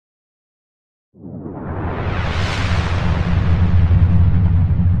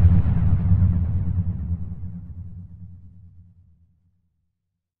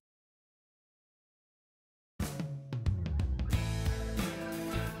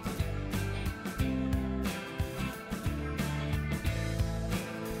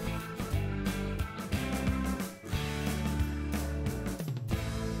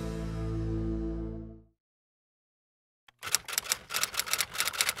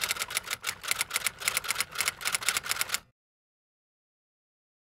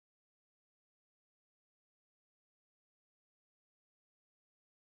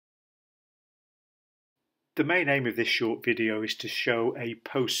The main aim of this short video is to show a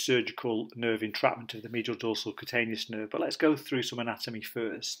post-surgical nerve entrapment of the medial dorsal cutaneous nerve, but let's go through some anatomy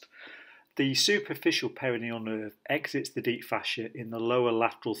first. The superficial peroneal nerve exits the deep fascia in the lower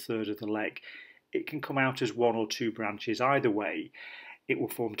lateral third of the leg. It can come out as one or two branches. Either way, it will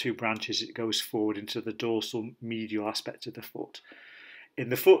form two branches as it goes forward into the dorsal medial aspect of the foot. In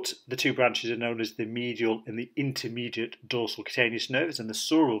the foot, the two branches are known as the medial and the intermediate dorsal cutaneous nerves, and the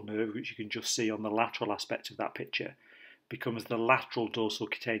sural nerve, which you can just see on the lateral aspect of that picture, becomes the lateral dorsal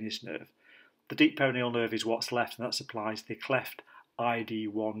cutaneous nerve. The deep peroneal nerve is what's left, and that supplies the cleft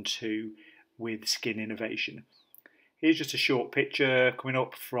ID12 with skin innervation. Here's just a short picture coming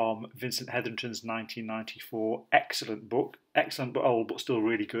up from Vincent Hetherington's 1994 excellent book, excellent but old but still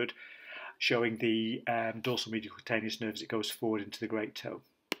really good, showing the dorsal medial cutaneous nerve as it goes forward into the great toe.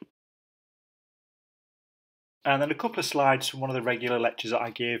 And then a couple of slides from one of the regular lectures that I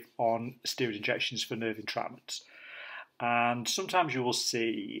give on steroid injections for nerve entrapments. And sometimes you will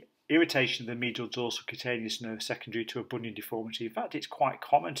see irritation of the medial dorsal cutaneous nerve secondary to a bunion deformity. In fact, it's quite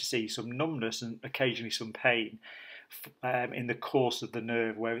common to see some numbness and occasionally some pain in the course of the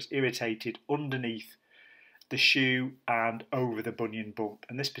nerve where it's irritated underneath the shoe and over the bunion bump.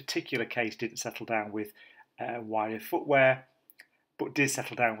 And this particular case didn't settle down with wire footwear, but did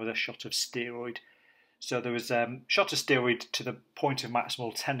settle down with a shot of steroid. So there was a shot of steroid to the point of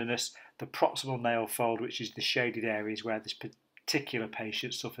maximal tenderness, the proximal nail fold, which is the shaded areas where this particular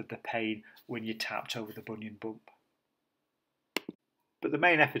patient suffered the pain when you tapped over the bunion bump. But the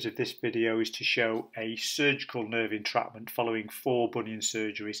main effort of this video is to show a surgical nerve entrapment following 4 bunion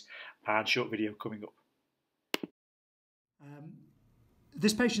surgeries, and short video coming up.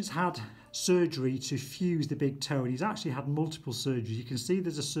 This patient's had surgery to fuse the big toe, and he's actually had multiple surgeries. You can see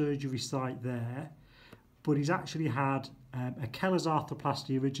there's a surgery site there, but he's actually had a Keller's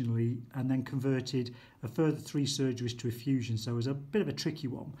arthroplasty originally and then converted a further 3 surgeries to a fusion, so it was a bit of a tricky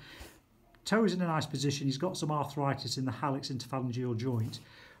one. Toe is in a nice position. He's got some arthritis in the hallux interphalangeal joint.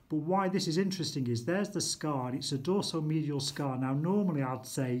 But why this is interesting is there's the scar, and it's a dorsomedial scar. Now, normally I'd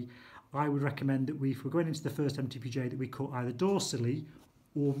say I would recommend that if we're going into the first MTPJ, that we cut either dorsally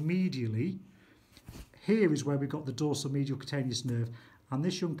or medially. Here is where we've got the dorsal medial cutaneous nerve, and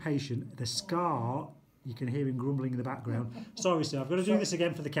this young patient, the scar, you can hear him grumbling in the background. Sorry, sir, I've got to do this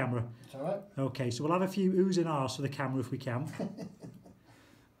again for the camera. It's all right. Okay, so we'll have a few oohs and ahs for the camera if we can.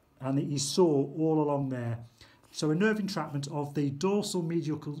 And he's sore all along there. So a nerve entrapment of the dorsal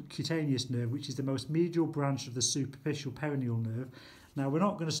medial cutaneous nerve, which is the most medial branch of the superficial peroneal nerve. Now, we're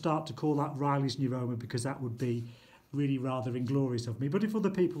not going to start to call that Riley's neuroma because that would be really rather inglorious of me. But if other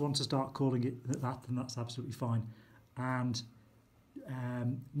people want to start calling it that, then that's absolutely fine. And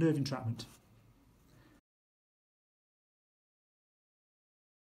nerve entrapment.